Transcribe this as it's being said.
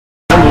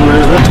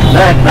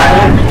Mr.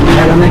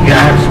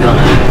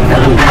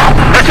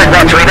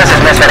 BF3, this is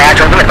Misfit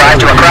Actual. We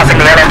advise you are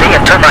crossing the LMD in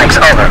 2 mics.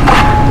 Over.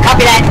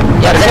 Copy that.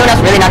 Yo, does anyone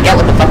else really not get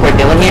what the fuck we're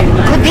doing here?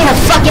 Quit being a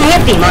fucking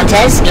hippie,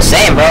 Montez. I'm just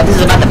saying, bro. This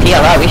is about the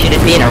PLR. We should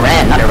just be in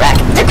Iran, not Iraq.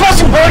 They're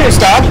crossing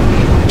borders, dog.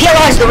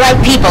 PLR's the right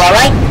people,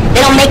 alright? They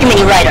don't make them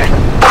any righter.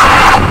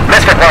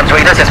 Misfit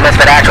 1-3, this is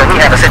Misfit Actual.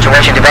 We have a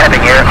situation developing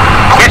here.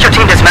 Get your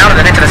team dismounted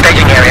and into the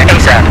staging area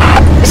ASAP.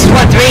 This is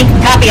 1-3.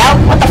 Copy out.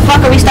 What the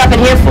fuck are we stopping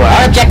here for?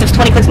 Our objective's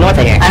 20 clicks north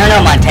of here. I don't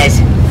know, Montez.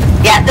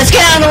 Yeah, let's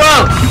get out on the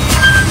road.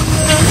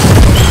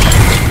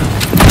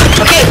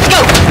 Okay, let's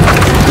go.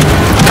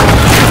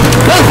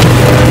 Move.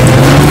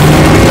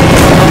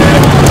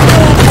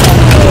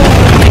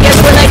 I guess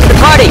we're late to the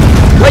party.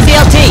 Where's the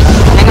LT?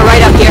 Hanging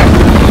right up here.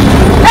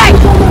 Hey!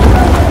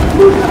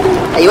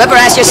 Hey, you ever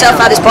ask yourself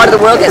how this part of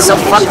the world gets so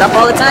fucked up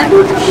all the time?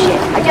 Shit,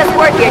 I just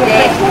work here,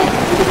 Dave.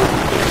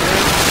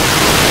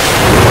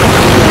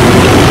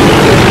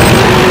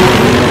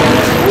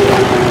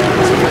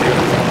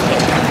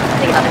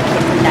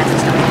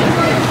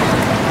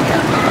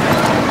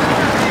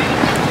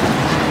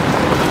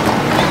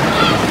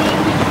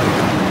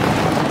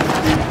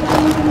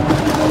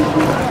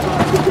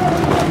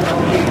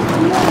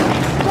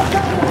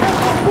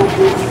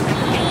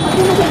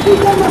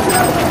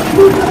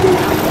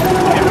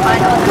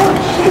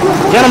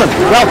 Gentlemen,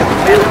 welcome.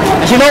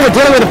 As you know, we're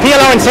dealing with the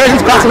PLR insurgents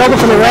crossing over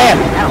from Iran.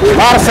 A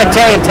lot of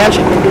sectarian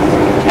tension.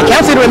 I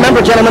counsel you to remember,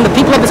 gentlemen, the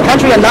people of this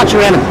country are not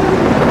your enemy.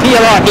 The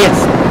PLR is.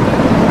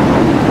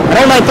 At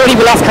 0930,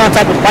 we lost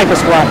contact with Viper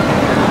Squad.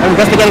 We're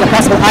investigating a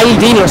possible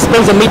IED near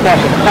Springs and Meat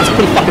Market. That's a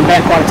pretty fucking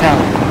bad part of town.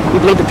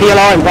 We believe the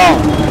PLR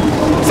involved.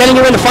 Sending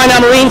you in to find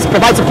our Marines,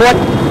 provide support,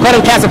 call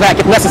in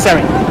Casevac if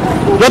necessary.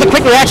 You're the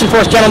quick reaction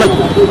force, gentlemen.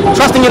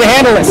 Trusting you to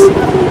handle this.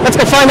 Let's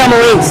go find our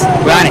Marines.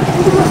 We're on it.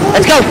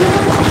 Let's go.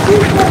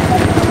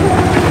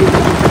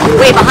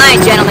 Way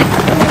behind, gentlemen.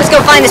 Let's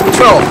go find this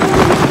patrol.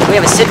 We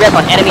have a sit rep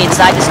on enemy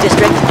inside this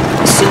district.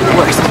 Assume the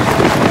worst.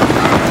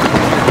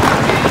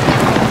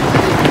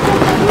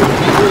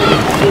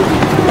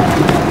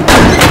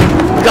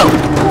 Go.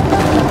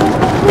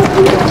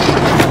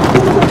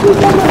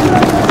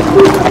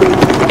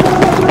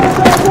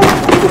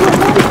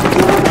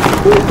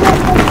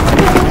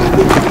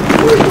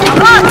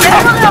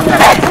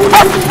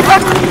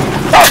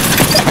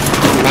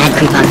 Mad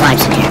creep on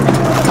vibes in here.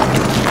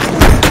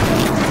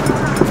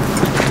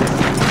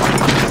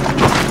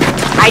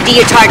 ID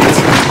your targets.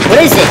 What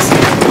is this?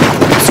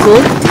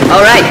 School?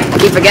 All right.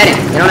 Keep forgetting.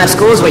 They don't have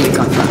schools where you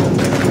come from.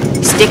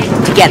 Stick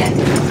together.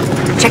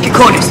 Check your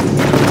corners.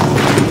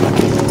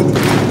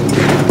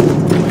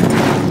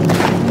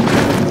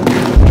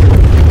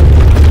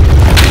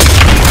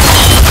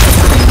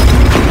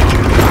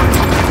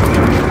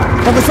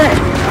 What was that?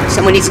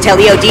 Someone needs to tell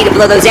EOD to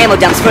blow those ammo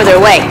dumps further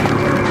away.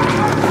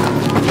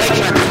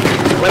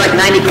 We're like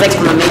 90 clicks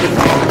from a major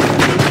fall.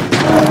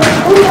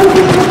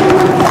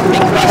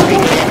 Big cross street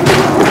hit.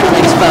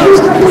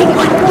 Exposed. Weak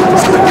one.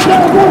 Someone beat it.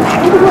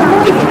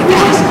 Wait for the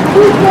gas.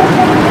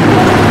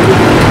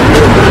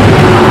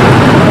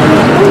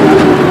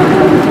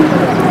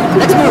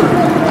 Let's move.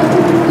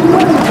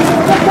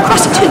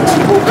 Cross the tubes.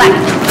 Black.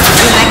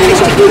 Back to the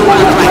street. On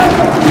the right.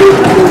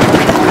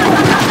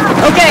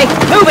 Okay,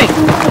 moving.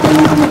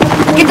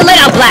 Get the lid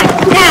out, Black.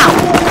 Now.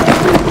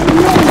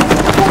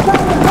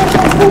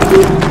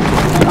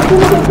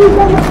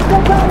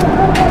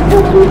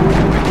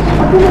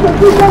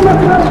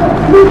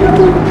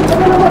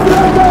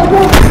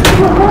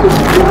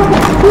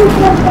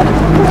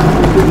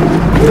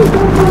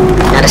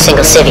 Not a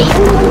single civvy.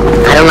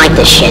 I don't like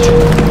this shit.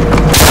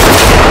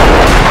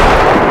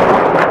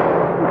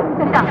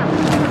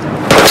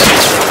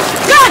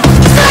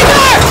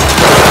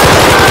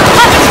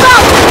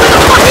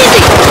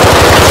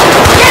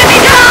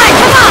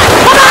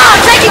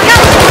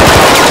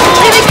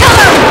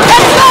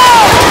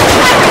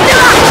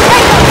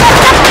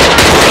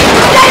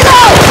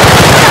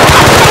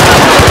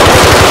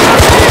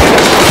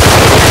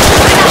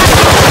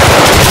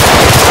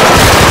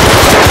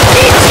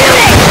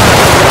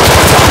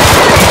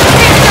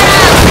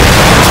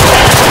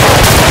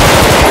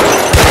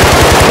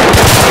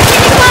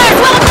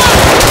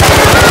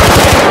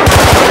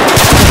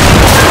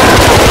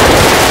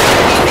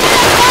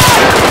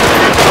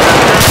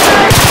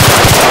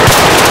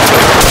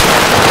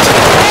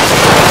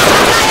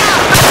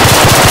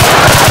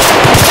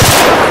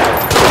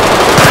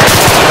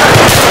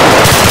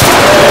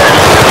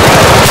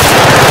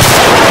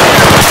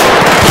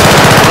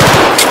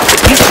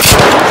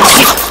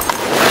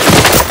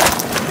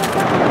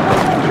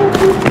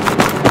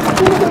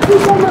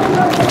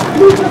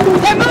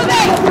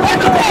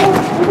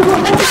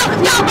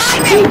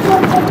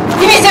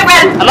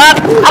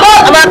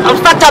 I'm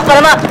fucked up, but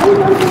I'm up.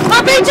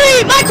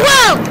 RPG, Mike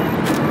 12!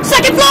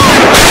 Second floor!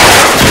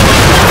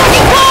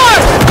 Second floor!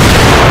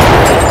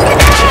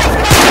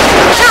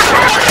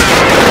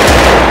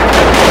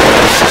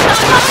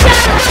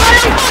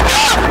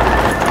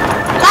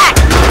 Black,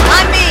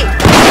 on me!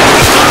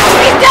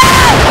 He's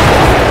down!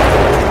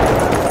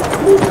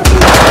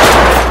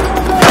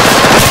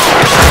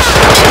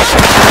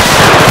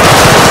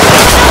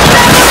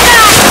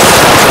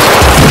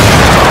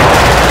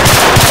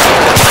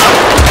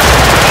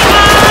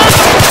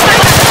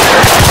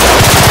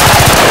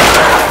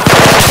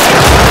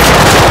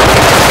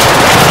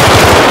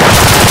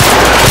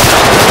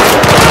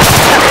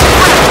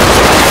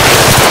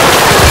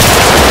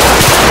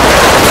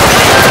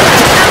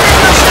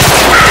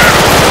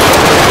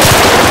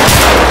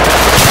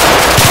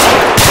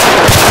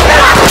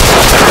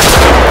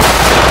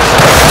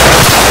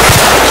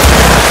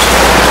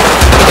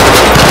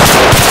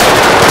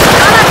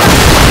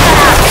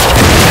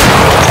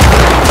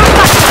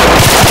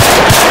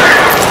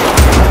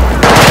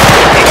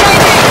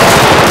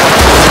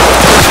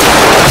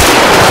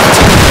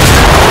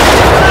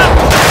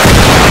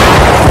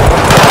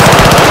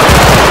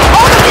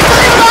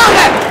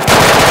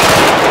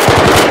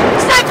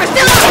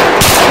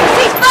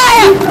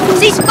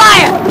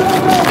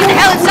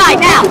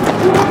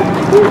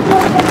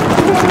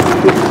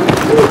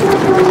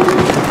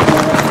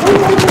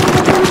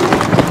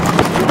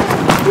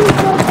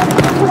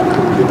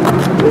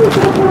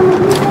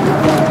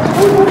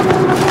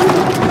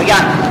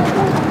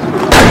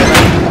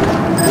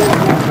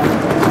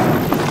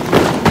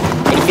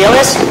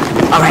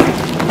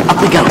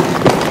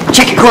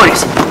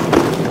 corners.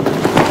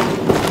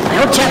 I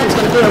hope Chapman's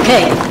gonna be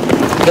okay.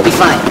 He'll be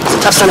fine. He's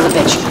a tough son of a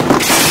bitch.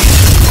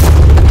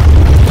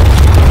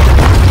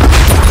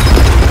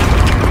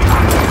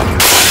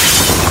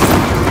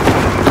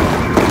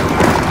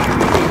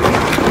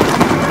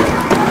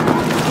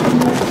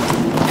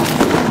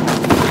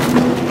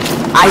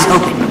 Eyes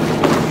open.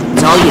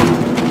 It's all you.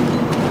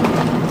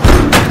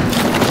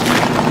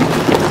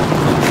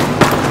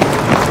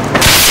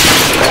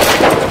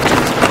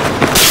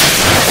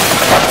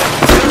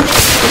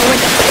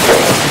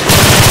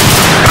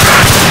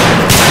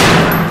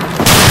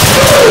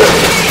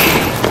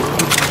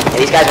 Hey,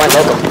 these guys weren't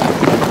local.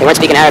 They weren't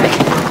speaking Arabic.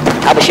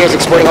 Al-Bashir's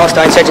exporting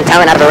all-star insurgent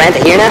talent out of Iran to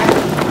here now?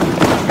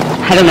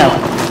 I don't know.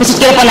 Let's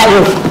just get up on that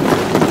roof.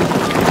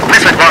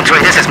 Misfit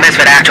 1-3, this is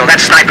Misfit Actual. That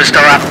sniper's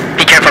still up.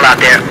 Be careful out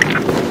there.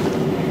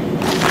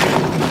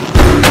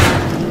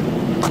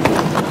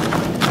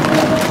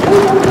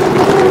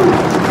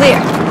 Clear.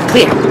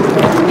 Clear.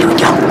 Here we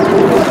go.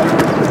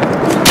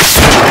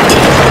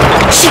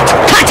 Shit!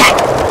 Contact!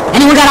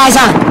 Anyone got eyes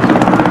on?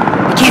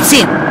 I can't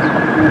see him.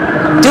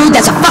 Dude,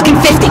 that's a fucking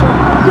 50.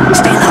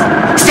 Stay low.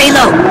 Stay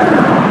low.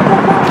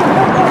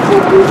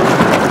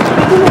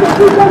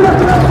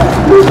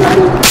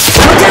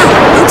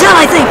 Hotel,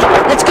 I think.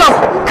 Let's go.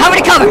 Cover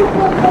to cover.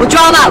 We'll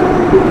draw him out.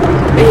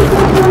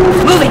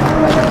 Moving.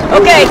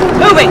 Okay,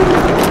 moving.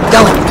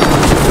 Going.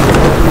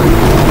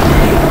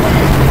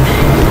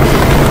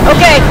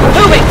 Okay,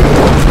 moving.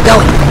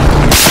 Going.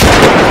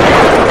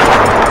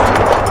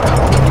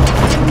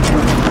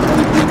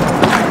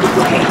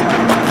 Okay.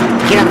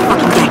 Get on the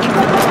fucking deck.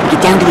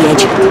 Get down to the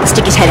edge.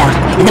 Stick his head out.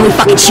 And then we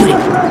fucking shoot him.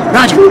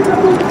 Roger.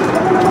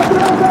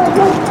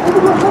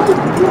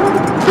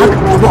 Hug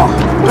the wall.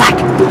 Black.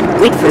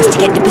 Wait for us to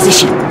get into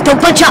position.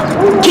 Don't bunch up.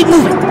 Keep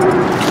moving.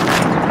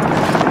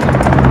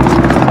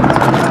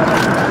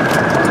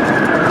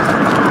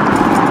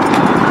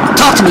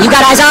 Talk to me. You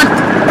got eyes on?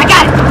 I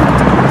got it.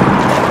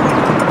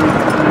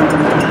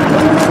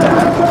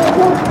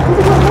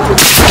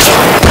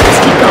 Let's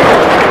keep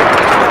going.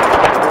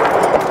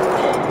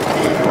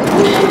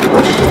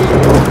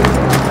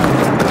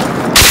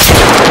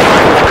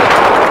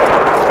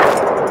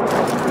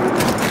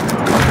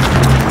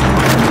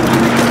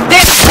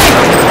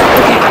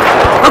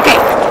 Okay.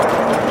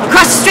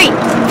 Across the street.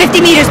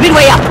 50 meters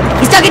midway up.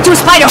 He's dug into a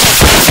spider hole.